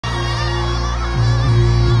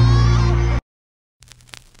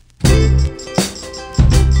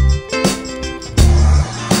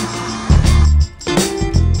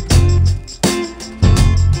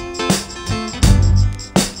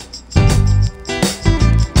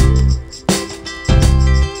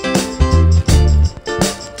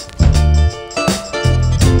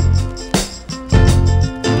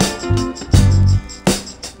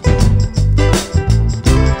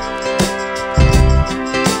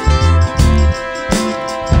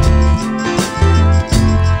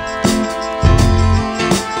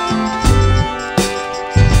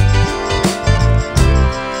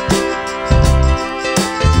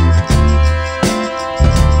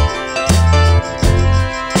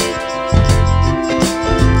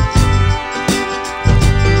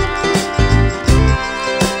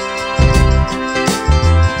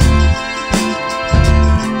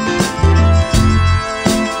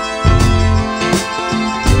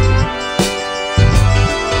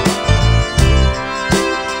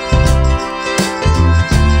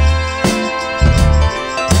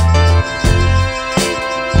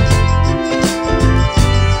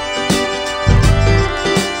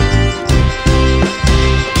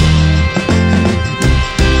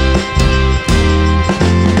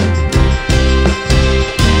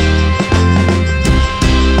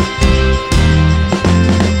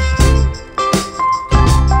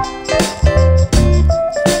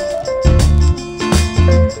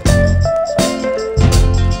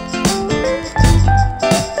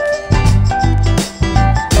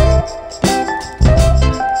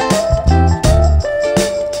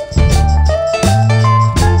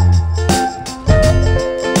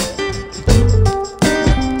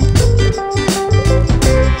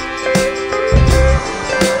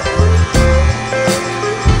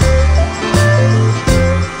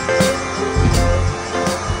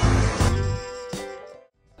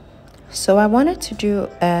So I wanted to do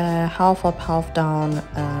a half up, half down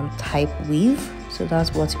type weave. So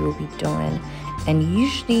that's what we'll be doing. And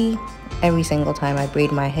usually every single time I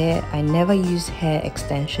braid my hair, I never use hair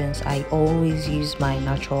extensions. I always use my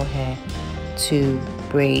natural hair to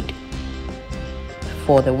braid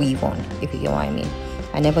for the weave on, if you get what I mean.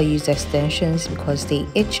 I never use extensions because they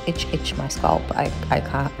itch my scalp. I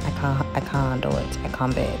can't handle it. I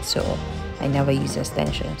can't bear it. So I never use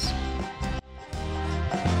extensions.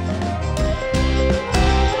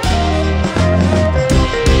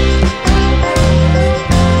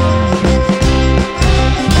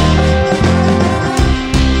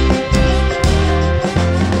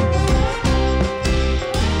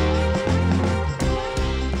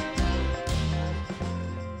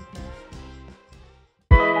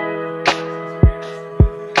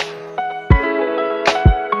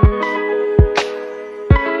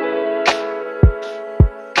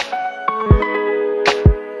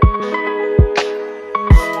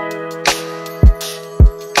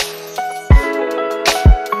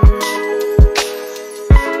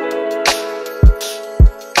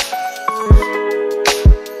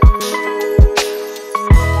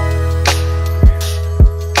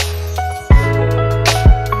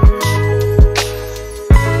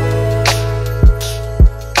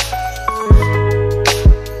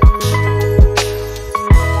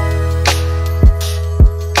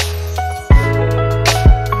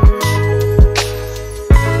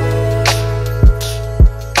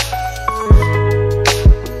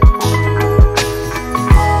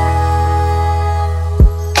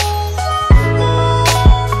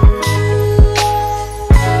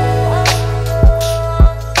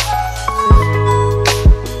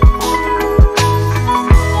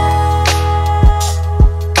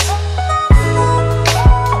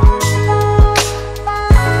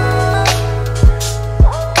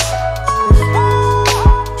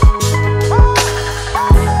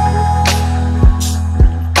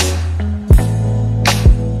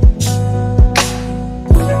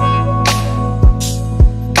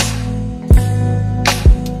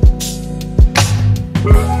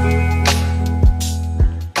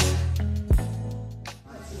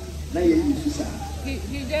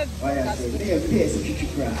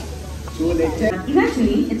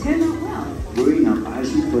 Eventually, it turned out well. Growing up, I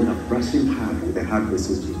actually put a brushing pad with a hard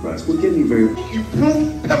bristles toothbrush, which gave me very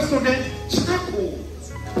improved Pepsodent charcoal.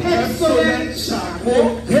 Pepsodent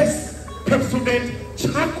charcoal. Yes, Pepsodent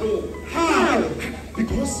charcoal. How?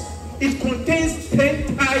 Because it contains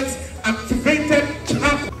 10 times activated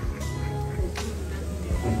charcoal.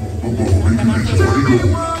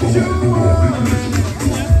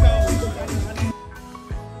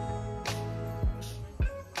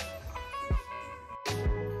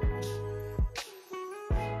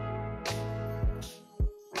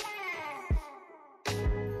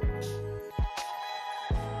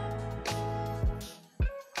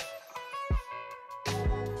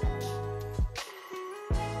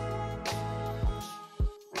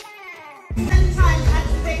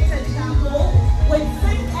 Activated shampoo with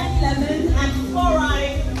zinc and lemon and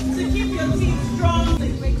fluoride to keep your teeth strong,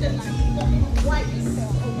 activated and white and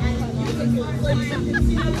beautiful. So you can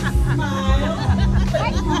continue to smile.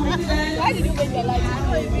 Why did you make the light? I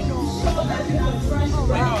don't even know. Show that you have fresh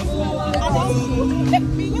breath.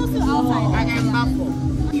 We use it outside. I can apple.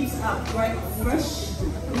 Keeps up bright and fresh.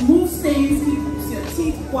 Removes stains, keeps your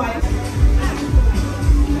teeth white.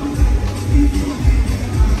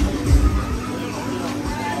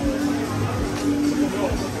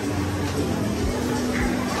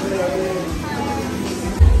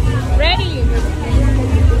 Ready?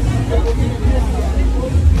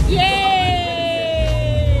 Yay!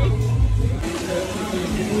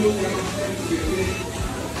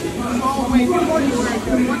 Oh wait, before you were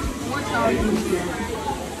what are you?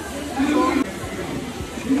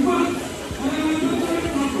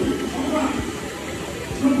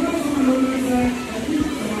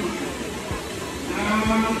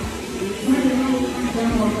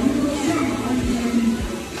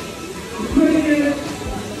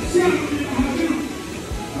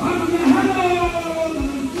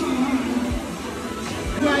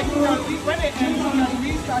 When it ends,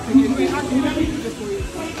 we restart again. Wait, actually, let me do this for you.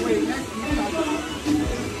 Wait, let's restart.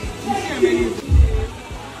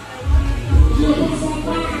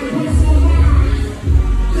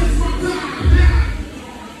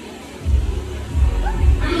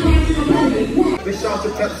 Big shout to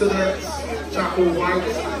Pepsodent Charcoal White.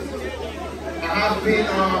 I have been, I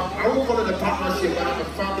won't call it a partnership, but I'm a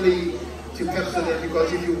family to Pepsodent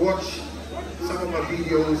because if you watch some of my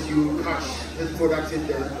videos, you catch this product in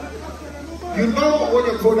there. You know when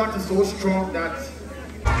your product is so strong that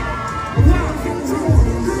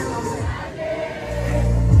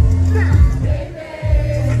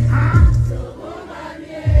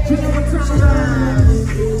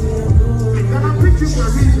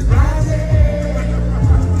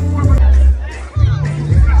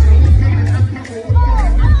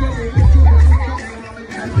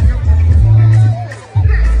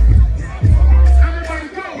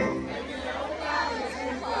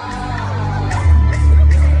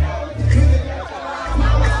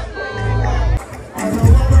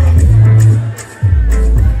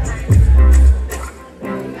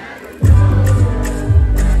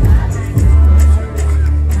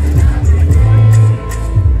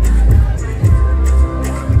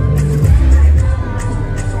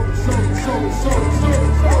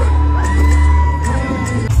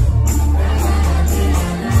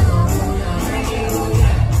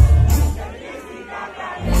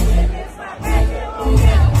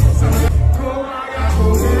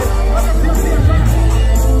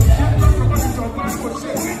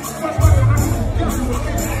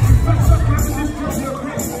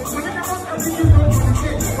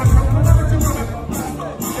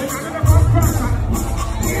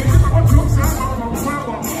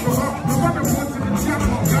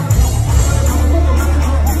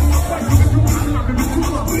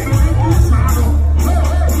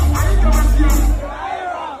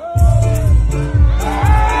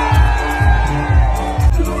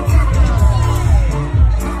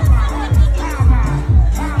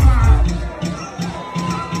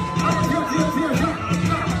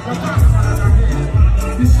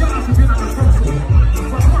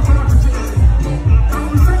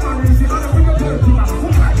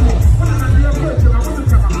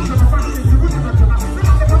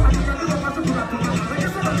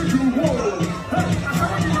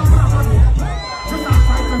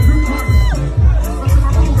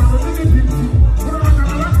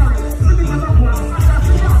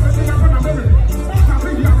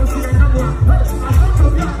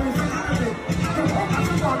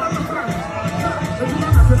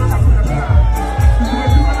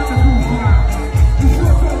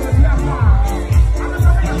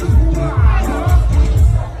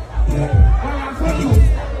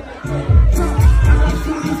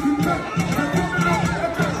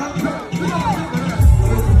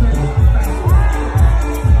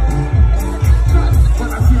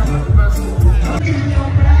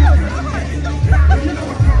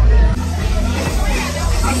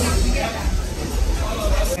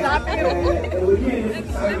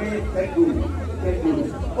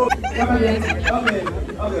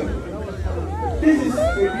This is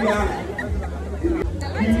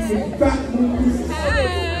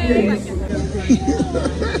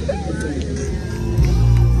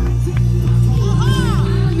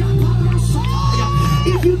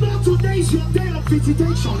if you know today is your day of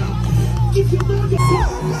visitation, if you know your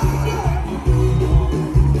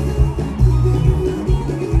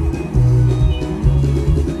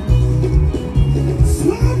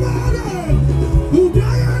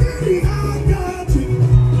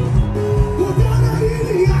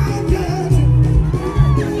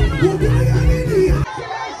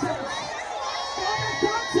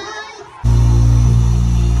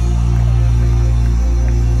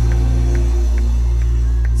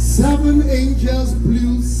angels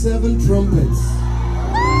blew 7 trumpets.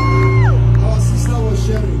 Our sister was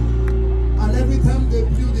sharing, and every time they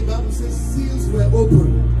blew, the Bible says seals were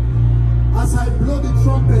open. As I blow the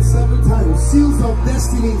trumpet 7 times, seals of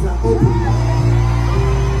destinies are open.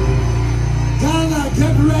 Ghana,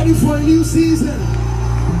 get ready for a new season.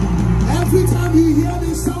 Every time you hear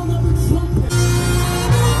the sound of the trumpet,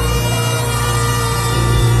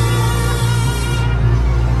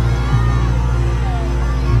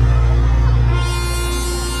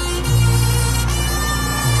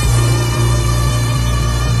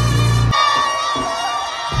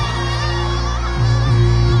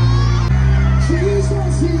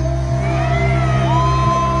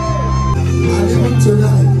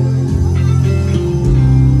 tonight,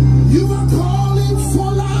 you are calling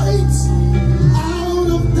for light out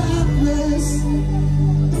of darkness.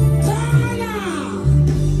 Ghana,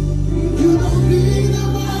 you don't need a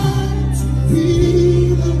man to be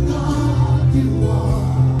the God you are.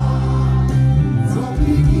 From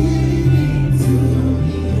beginning to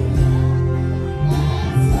the end,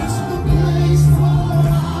 that's the place for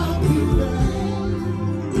argument.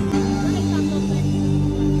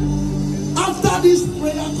 After this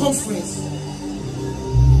prayer conference,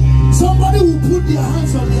 somebody will put their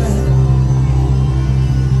hands on their head,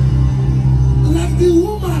 like the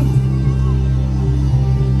woman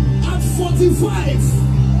at 45.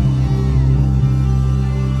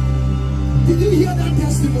 Did you hear that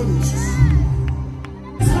testimony?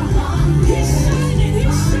 He's shining,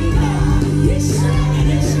 he's shining, he's shining,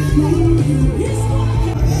 he's shining, he's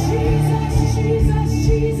shining. Jesus, Jesus,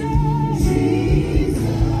 Jesus.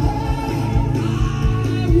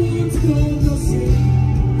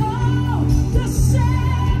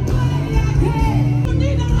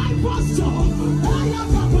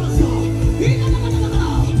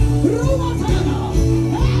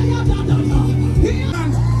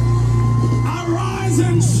 Arise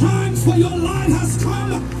and shine, for your light has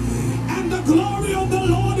come, and the glory of the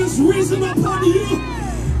Lord is risen upon you.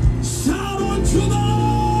 Shout unto the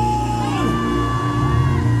Lord.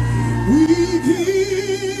 We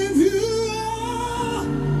give you all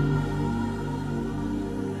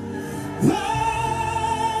the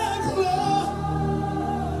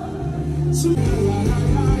Would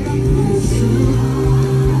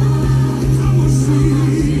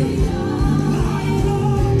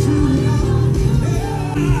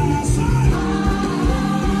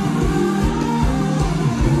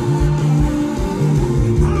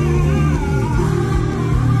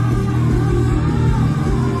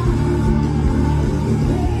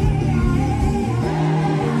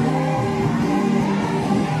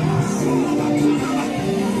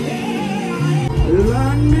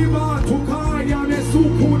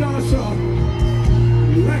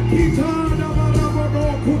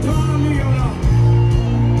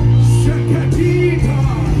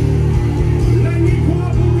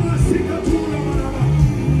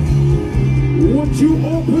you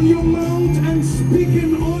open your mouth and speak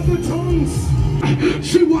in other tongues?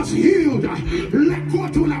 She was healed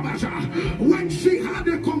when she had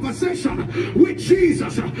a conversation with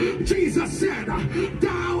Jesus. Jesus said,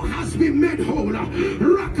 "Thou hast been made whole."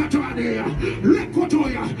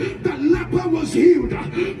 The leper was healed.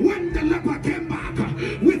 When the leper came back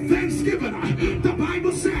with thanksgiving, the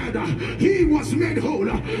Bible said he was made whole.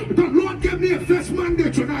 The Lord gave me a first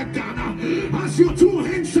Monday tonight, Ghana. As your two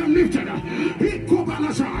hands are lifted,